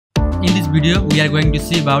In this video, we are going to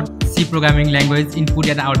see about C programming language input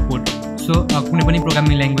and output. So, कुनै पनि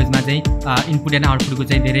programming ल्याङ्ग्वेजमा चाहिँ input and आउटपुटको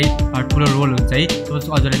चाहिँ धेरै ठुलो role हुन्छ है। सपोज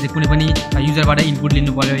हजुरले चाहिँ कुनै पनि युजरबाट इनपुट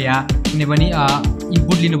लिनु पर्यो या कुनै पनि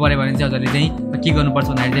इनपुट लिनु पर्यो भने चाहिँ हजुरले चाहिँ के गर्नुपर्छ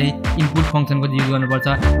भन्दाखेरि चाहिँ इनपुट फंक्सनको युज गर्नुपर्छ।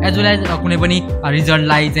 एज वेल एज कुनै पनि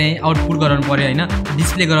रिजल्टलाई चाहिँ आउटपुट गराउनु पर्यो हैन,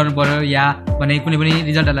 डिस्प्ले गराउनु पर्यो या भने कुनै पनि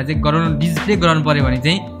रिजल्टलाई चाहिँ डिस्प्ले गराउनु पर्यो भने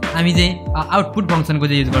चाहिँ हामी चाहिँ आउटपुट फंक्सनको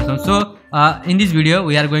चाहिँ युज गर्छौं। So in this video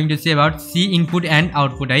we are going to say about C input and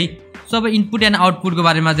output है। सो अब इनपुट एन्ड आउटपुटको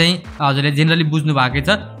बारेमा चाहिँ हजुरले जेनरली बुझ्नु भएकै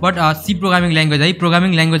छ, बट सी प्रोग्रामिङ ल्याङ्ग्वेज है,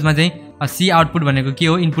 प्रोग्रामिङ ल्याङ्ग्वेजमा चाहिँ सी आउटपुट भनेको के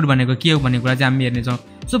हो, इनपुट भनेको के हो भन्ने कुरा चाहिँ हामी हेर्नेछौँ।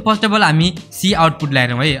 सो फर्स्ट अफ अल हामी सी आउटपुट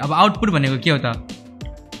ल्याएर है। अब आउटपुट भनेको के हो त?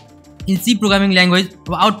 इन सी प्रोग्रामिङ ल्याङ्ग्वेज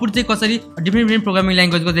अब आउटपुट चाहिँ कसरी डिफ्रेन्ट प्रोग्रामिङ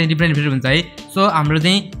ल्याङ्ग्वेजको चाहिँ डिफ्रेन्ट हुन्छ है। सो हाम्रो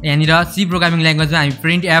चाहिँ यहाँनिर सी प्रोग्रामिङ ल्याङ्ग्वेजमा हामी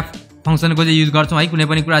प्रिन्ट एफ फंक्सनको चाहिँ युज गर्छौँ है। कुनै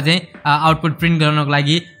पनि कुरा चाहिँ आउटपुट प्रिन्ट गराउनको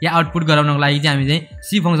लागि या आउटपुट गराउनको लागि चाहिँ हामी चाहिँ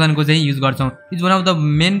सी फंक्सनको चाहिँ युज गर्छौँ। It's one of the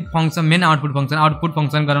main function, main output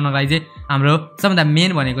function गराउनको लागि चाहिँ हाम्रो सबभन्दा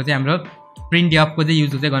मेन भनेको चाहिँ हाम्रो प्रिन्ट एफको चाहिँ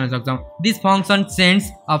युज चाहिँ गर्न सक्छौँ। This function सेन्ड्स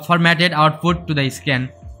a fermented output to the screen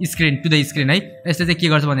है। यसले चाहिँ के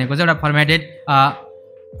गर्छ भनेको चाहिँ एउटा फर्मेटेड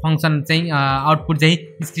फंक्सन चाहिँ आउटपुट चाहिँ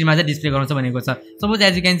स्क्रिनमा चाहिँ डिस्प्ले गराउँछ भनेको छ। Suppose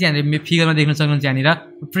as you can C हामीले फिगरमा देख्न सक्नुहुन्छ यहाँनिर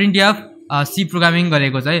प्रिन्ट एफ सी प्रोग्रामिङ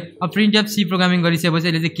गरेको छ है। अब प्रिन्ट एफ सी प्रोग्रामिङ गरिसकेपछि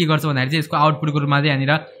यसले चाहिँ के गर्छ भन्दाखेरि चाहिँ यसको आउटपुटको रूपमा चाहिँ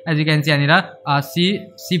यहाँनिर एज यु क्यान सी यहाँनिर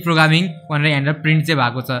सी प्रोग्रामिङ भनेर यहाँनिर प्रिन्ट चाहिँ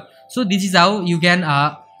भएको छ। So this is how you can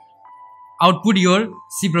output your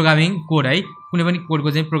C programming code है। कुनै पनि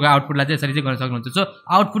कोडको चाहिँ आउटपुटलाई चाहिँ यसरी चाहिँ गर्न सक्नुहुन्छ। सो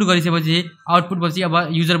आउटपुट गरिसकेपछि आउटपुटपछि अब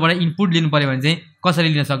युजरबाट इनपुट लिनु पर्यो भने चाहिँ कसरी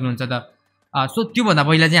लिन सक्नुहुन्छ त? सो त्योभन्दा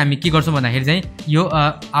पहिला चाहिँ हामी के गर्छौँ भन्दाखेरि चाहिँ यो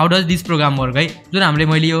how does this programme work है, जुन हामीले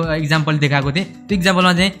मैले यो इक्जाम्पल देखाएको थिएँ त्यो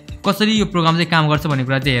इक्जाम्पलमा चाहिँ कसरी यो प्रोग्राम चाहिँ काम गर्छ भन्ने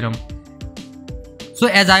कुरा चाहिँ हेरौँ। So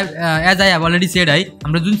as I have already shed है,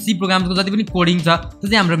 हाम्रो जुन सी प्रोग्रामको जति पनि कोडिङ छ त्यो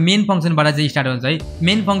चाहिँ हाम्रो मेन फंक्सनबाट चाहिँ स्टार्ट हुन्छ है।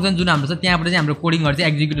 मेन फंक्सन जुन हाम्रो छ त्यहाँबाट चाहिँ हाम्रो कोडिङहरू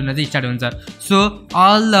चाहिँ एक्जिक्युट हुन चाहिँ स्टार्ट हुन्छ। So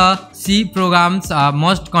all the C programs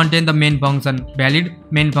must content the main function, valid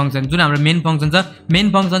main function. जुन हाम्रो मेन फंक्सन छ, मेन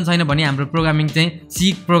फंक्सन छैन भने हाम्रो प्रोग्रामिङ चाहिँ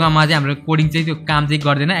सी प्रोग्राममा चाहिँ हाम्रो कोडिङ चाहिँ त्यो काम चाहिँ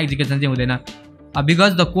गर्दैन, एक्जिक्युसन चाहिँ हुँदैन।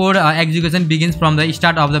 Because the code execution begins from the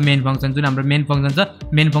start of the main function. जुन हाम्रो मेन फंक्सन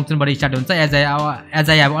छ मेन फंक्सनबाट स्टार्ट हुन्छ as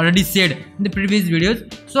I have already said in the previous videos.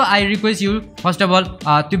 So I request you first of all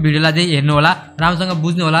त्यो भिडियोलाई चाहिँ हेर्नु होला, राम्रोसँग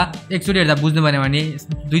बुझ्नु होला। एकचोटि हेर्दा बुझ्नु भएन भने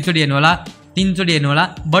दुईचोटि हेर्नु होला, तीनचोटि हेर्नु होला,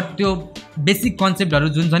 बट त्यो बेसिक कन्सेप्टहरू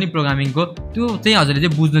जुन छ नि प्रोग्रामिङको त्यो चाहिँ हजुरले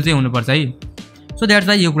चाहिँ बुझ्नु चाहिँ हुनुपर्छ है। सो द्याट्स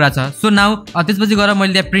वाइ यो कुरा छ। सो नाउ त्यसपछि गएर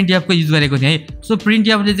मैले त्यहाँ प्रिन्ट एफको युज गरेको थिएँ है। सो प्रिन्ट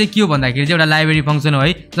एफले चाहिँ के हो भन्दाखेरि चाहिँ एउटा लाइब्रेरी फंक्सन हो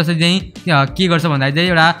है, जसले चाहिँ के गर्छ भन्दाखेरि चाहिँ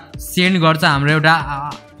एउटा सेन्ड गर्छ हाम्रो एउटा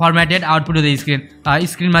fermented output to the screen.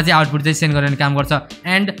 स्क्रिनमा चाहिँ आउटपुट चाहिँ सेन्ड गर्ने काम गर्छ।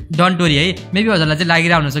 एन्ड डोन्ट वरी है, मेबी हजुरलाई चाहिँ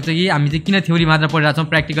लागिरहेको हुनसक्छ कि हामी चाहिँ किन थ्योरी मात्र पढिरहेको छौँ,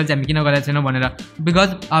 प्र्याक्टिकल चाहिँ हामी किन गरेको छैनौँ भनेर। बिकज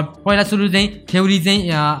पहिला सुरु चाहिँ थ्योरी चाहिँ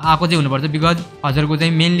आएको चाहिँ हुनुपर्छ। बिकज हजुरको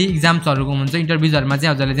चाहिँ मेनली इक्जाम्सहरूको हुन्छ, इन्टरभ्युजहरूमा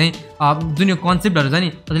चाहिँ हजुरले चाहिँ जुन यो कन्सेप्टहरू छ नि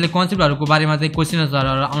हजुरले कन्सेप्टहरूको बारेमा चाहिँ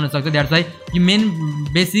क्वेसनहरू आउन सक्छ। द्याट्स वाइ यो मेन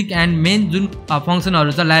बेसिक एन्ड मेन जुन फंक्सनहरू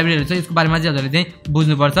छ, लाइब्रेरीहरू छ, यसको बारेमा चाहिँ हजुरले चाहिँ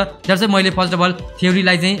बुझ्नुपर्छ। द्याट्स वाइ मैले फर्स्ट अफ अल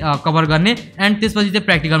थ्योरीलाई चाहिँ कभर गर्ने एन्ड त्यसपछि चाहिँ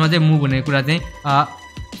प्र्याक्टिकलमा चाहिँ मुभ हुने कुरा चाहिँ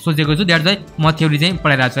सोचेको छु। द्याट्स वाइ म थ्योरी चाहिँ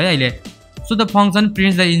पढाइरहेको छु है अहिले। So the function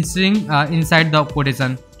prints the string inside the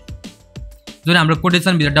quotation. जुन हाम्रो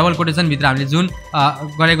कोटेसनभित्र डबल कोटेसनभित्र हामीले जुन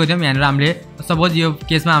गरेको थियौँ, यहाँनिर हामीले सपोज यो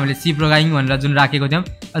केसमा हामीले सी प्रोग्रामिङ भनेर जुन राखेको थियौँ,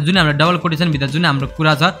 जुन हाम्रो डबल कोटेसनभित्र जुन हाम्रो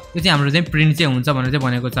कुरा छ त्यो चाहिँ हाम्रो चाहिँ प्रिन्ट चाहिँ हुन्छ भनेर चाहिँ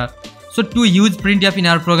भनेको छ। So to use print F in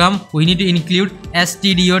our programme we need to include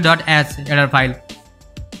stdio.h header file.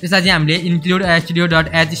 त्यसलाई चाहिँ हामीले इन्क्लुड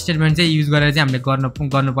stdio.h स्टेटमेन्ट चाहिँ युज गरेर चाहिँ हामीले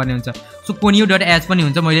गर्नुपर्ने हुन्छ। सो conio.h पनि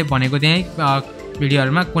हुन्छ, मैले भनेको थिएँ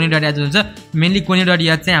भिडियोहरूमा conio.h हुन्छ। मेनली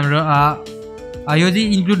conio.h चाहिँ हाम्रो यो चाहिँ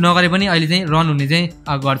इन्क्लुड नगरे पनि अहिले चाहिँ रन हुने चाहिँ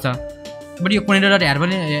गर्छ। बट यो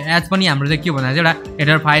conio.h पनि हाम्रो चाहिँ के भन्दा चाहिँ एउटा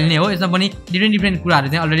हेडर फाइल नै हो। यसमा पनि डिफ्रेन्ट कुराहरू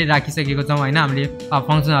चाहिँ अलरेडी राखिसकेको छौँ होइन, हामीले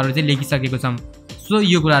फङ्सनहरू चाहिँ लेखिसकेको छौँ। सो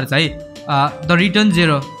यो कुराहरू छ है। The return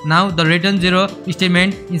zero, now the return zero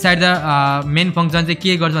statement inside the main function चाहिँ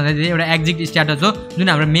के गर्छ भन्दाखेरि एउटा एक्जिट स्ट्याटस हो। जुन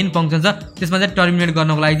हाम्रो मेन फंक्सन छ त्यसमा चाहिँ टर्मिनेट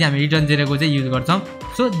गर्नको लागि चाहिँ हामी रिटर्न जेरोको चाहिँ युज गर्छौँ।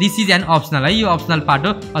 So this is an optional है, यो अप्सनल पार्ट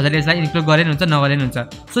हो, हजुरले यसलाई इन्क्लुड गरे हुन्छ नगरे हुन्छ।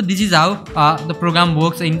 So this is how the programme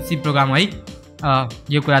works in C program है,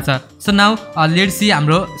 यो कुरा छ। सो नाउ लेट्स सी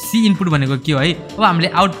हाम्रो सी इनपुट भनेको के हो है। अब हामीले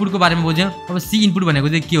आउटपुटको बारेमा बुझ्यौँ, अब सी इनपुट भनेको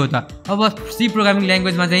चाहिँ के हो त? अब सी प्रोग्रामिङ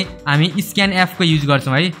ल्याङ्ग्वेजमा चाहिँ हामी स्क्यान एफको युज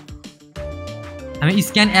गर्छौँ है। हामी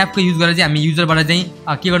स्क्यान एपको युज गरेर चाहिँ हामी युजरबाट चाहिँ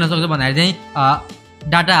के गर्न सक्छौँ भन्दाखेरि चाहिँ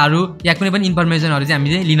डाटाहरू या कुनै पनि इन्फर्मेसनहरू चाहिँ हामी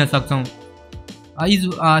चाहिँ लिन सक्छौँ।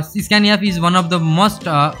 scanf is one of the most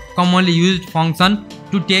commonly used function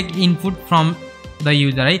to take input from the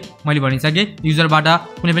user है मैले भनिसकेँ युजरबाट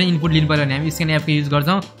कुनै पनि इनपुट लिनु पर्यो भने हामी स्क्यान एपको युज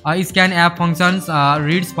गर्छौँ scan app functions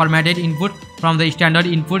reads fermented input from the standard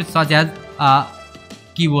input such as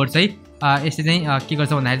keywords है यसले चाहिँ के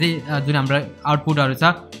गर्छ भन्दाखेरि चाहिँ जुन हाम्रो आउटपुटहरू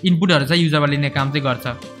छ इनपुटहरू छ युजरबाट लिने काम चाहिँ गर्छ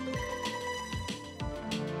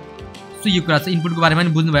सो यो कुरा चाहिँ इनपुटको बारेमा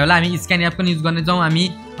पनि बुझ्नुभयो होला हामी स्क्यान एप पनि युज गर्नेछौँ हामी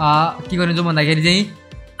के गर्नेछौँ भन्दाखेरि चाहिँ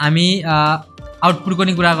हामी आउटपुटको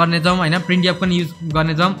नि कुरा गर्नेछौँ होइन प्रिन्ट एप पनि युज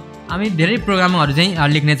गर्नेछौँ हामी धेरै प्रोग्रामिङहरू चाहिँ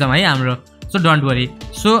लेख्नेछौँ है हाम्रो सो डोन्ट वरी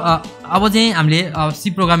सो अब चाहिँ हामीले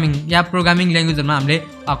सी प्रोग्रामिङ या प्रोग्रामिङ ल्याङ्ग्वेजहरूमा हामीले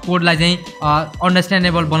कोडलाई चाहिँ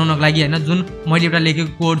अन्डरस्ट्यान्डेबल बनाउनको लागि होइन जुन मैले एउटा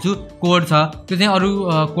लेखेको कोड छ त्यो चाहिँ अरू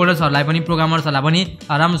कोडर्सहरूलाई पनि प्रोग्रामर्सहरूलाई पनि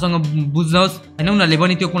राम्रोसँग बुझ्नुहोस् होइन उनीहरूले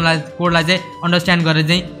पनि त्यो कोडलाई चाहिँ अन्डरस्ट्यान्ड गरेर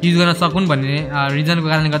चाहिँ युज गर्न सकुन् भन्ने रिजनको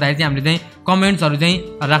कारणले गर्दाखेरि चाहिँ हामीले चाहिँ कमेन्ट्सहरू चाहिँ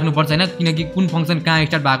राख्नुपर्छ होइन किनकि कुन फङ्सन कहाँ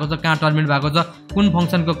स्टार्ट भएको छ कहाँ टर्मिनेट भएको छ कुन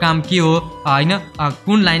फङ्सनको काम के हो होइन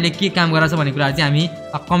कुन लाइनले के काम गराएको छ भन्ने कुराहरू चाहिँ हामी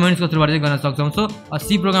कमेन्ट्सको थ्रुबाट चाहिँ गर्न सक्छौँ सो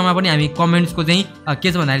सी प्रोग्राममा पनि हामी कमेन्ट्सको चाहिँ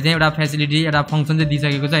के छ भन्दाखेरि चाहिँ एउटा फेसिलिटी एउटा फङ्सन चाहिँ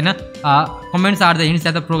दिइसकेको छ होइन comments are the hints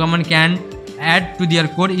that the programmer can add to there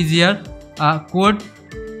code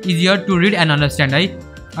easier to read and understand है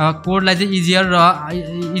कोडलाई चाहिँ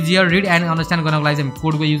इजियर रिड एन्ड अन्डरस्ट्यान्ड गर्नको लागि चाहिँ हामी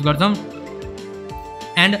कोडको युज गर्छौँ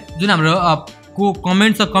एन्ड जुन हाम्रो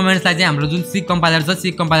कमेन्ट्सलाई चाहिँ हाम्रो जुन सी कम्पाइलर छ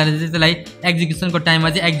सी कम्पाइलर चाहिँ त्यसलाई एक्जिक्युसनको टाइममा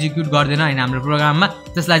चाहिँ एक्जिक्युट गर्दैन होइन हाम्रो प्रोग्राममा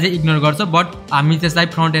त्यसलाई चाहिँ इग्नोर गर्छ बट हामी त्यसलाई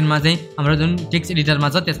फ्रन्ट एन्डमा चाहिँ हाम्रो जुन टेक्स्ट एडिटरमा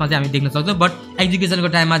छ त्यसमा चाहिँ हामी देख्न सक्छौँ बट एक्जिक्युसनको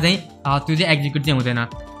टाइममा चाहिँ त्यो चाहिँ एक्जिक्युट चाहिँ हुँदैन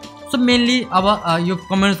सो मेनली अब यो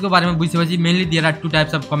कमेन्ट्सको बारेमा बुझिसकेपछि mainly there are 2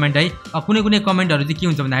 types of comment है कुनै कमेन्टहरू चाहिँ के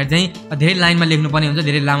हुन्छ भन्दाखेरि चाहिँ धेरै लाइनमा लेख्नुपर्ने हुन्छ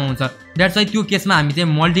धेरै लामो हुन्छ द्याट्स वाइ त्यो केसमा हामी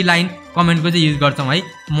चाहिँ मल्टिलाइन कमेन्टको चाहिँ युज गर्छौँ है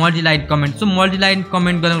multiline comment so multiline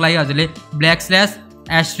comment गर्नको लागि हजुरले ब्ल्याक स्ल्यास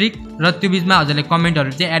एस्ट्रिक र त्यो बिचमा हजुरले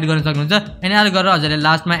कमेन्टहरू चाहिँ एड गर्न सक्नुहुन्छ एन्ड एड गरेर हजुरले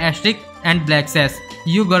लास्टमा एस्ट्रिक एन्ड ब्ल्याक स्ल्यास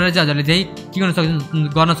यो गरेर चाहिँ हजुरले चाहिँ के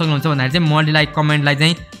गर्न सक्नुहुन्छ भन्दाखेरि चाहिँ मल्टिलाइन कमेन्टलाई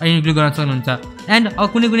चाहिँ इन्क्लुड गर्न सक्नुहुन्छ एन्ड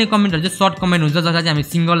कुनै कमेन्टहरू चाहिँ सर्ट कमेन्ट हुन्छ जसलाई चाहिँ हामी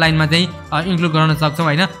सिङ्गल लाइनमा चाहिँ इन्क्लुड गर्न सक्छौँ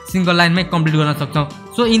होइन सिङ्गल लाइनमै कम्प्लिट गर्न सक्छौँ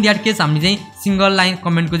सो इन द्याट केस हामीले चाहिँ सिङ्गल लाइन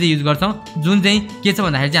कमेन्टको चाहिँ युज गर्छौँ जुन चाहिँ के छ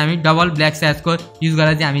भन्दाखेरि चाहिँ हामी डबल ब्ल्याक स्ल्यासको युज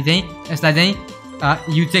गरेर चाहिँ हामी चाहिँ यसलाई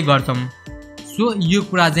चाहिँ युज चाहिँ गर्छौँ सो यो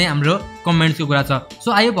कुरा चाहिँ हाम्रो कमेन्ट्सको कुरा छ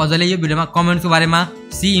सो आई होप हजुरले यो भिडियोमा कमेन्ट्सको बारेमा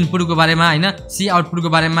सी इनपुटको बारेमा होइन सी आउटपुटको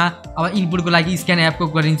बारेमा अब इनपुटको लागि स्क्यान एपको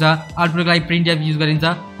गरिन्छ आउटपुटको लागि प्रिन्ट एप युज गरिन्छ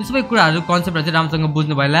यो सबै कुराहरू कन्सेप्टहरू चाहिँ राम्रोसँग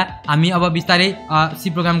बुझ्नु भयो होला हामी अब बिस्तारै सी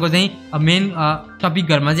प्रोग्रामको चाहिँ मेन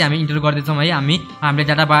टपिकहरूमा चाहिँ हामी इन्टर गर्दैछौँ है हामीले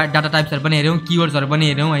डाटा टाइप्सहरू पनि हेऱ्यौँ किवर्ड्सहरू पनि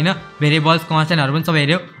हेऱ्यौँ होइन भेरिएबल्स कन्स्टेन्टहरू पनि सबै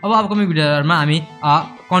हेऱ्यौँ अब अपकमिङ भिडियोहरूमा हामी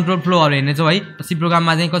कन्ट्रोल फ्लोहरू हेर्नेछौँ है सी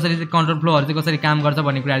प्रोग्राममा चाहिँ कसरी कन्ट्रोल फ्लोहरू चाहिँ कसरी काम गर्छ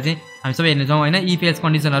भन्ने कुराहरू चाहिँ हामी सबै हेर्नेछौँ होइन इफ एल्स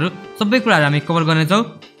कन्डिसनहरू सबै कुराहरू हामी कभर गर्नेछौँ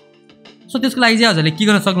सो त्यसको लागि चाहिँ हजुरले के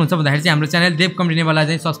गर्न सक्नुहुन्छ भन्दाखेरि चाहिँ हाम्रो च्यानल देव कम्युनिटी नेपाललाई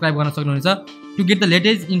चाहिँ सब्सक्राइब गर्न सक्नुहुन्छ to get the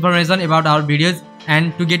latest information about our videos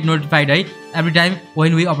and to get notified है every time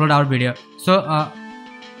when we upload our video so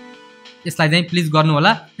यसलाई चाहिँ प्लिज गर्नु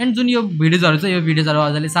होला एन्ड जुन यो भिडियोजहरू छ यो भिडियोजहरू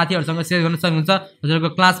हजुरले साथीहरूसँग सेयर गर्न सक्नुहुन्छ हजुरको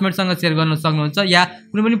क्लासमेटसँग सेयर गर्न सक्नुहुन्छ या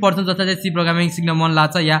कुनै पनि पर्सन जसलाई चाहिँ सी प्रोग्रामिङ सिक्न मन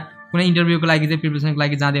लाग्छ या कुनै इन्टरभ्यूको लागि चाहिँ प्रिपरेसनको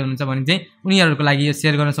लागि जाँदै हुनुहुन्छ भने चाहिँ उनीहरूको लागि यो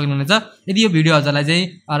सेयर गर्न सक्नुहुनेछ यदि यो भिडियो हजुरलाई चाहिँ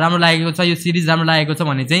राम्रो लागेको छ यो सिरिज राम्रो लागेको छ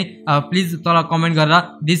भने चाहिँ प्लिज तल कमेन्ट गरेर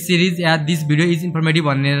this series yeah this video is informative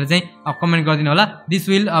भनेर चाहिँ कमेन्ट गरिदिनु होला this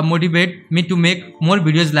will motivate me to make more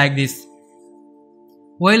videos like this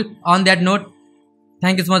well on that note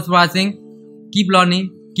thank you so much for watching keep learning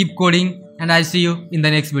keep coding and I'll see you in the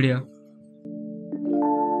next video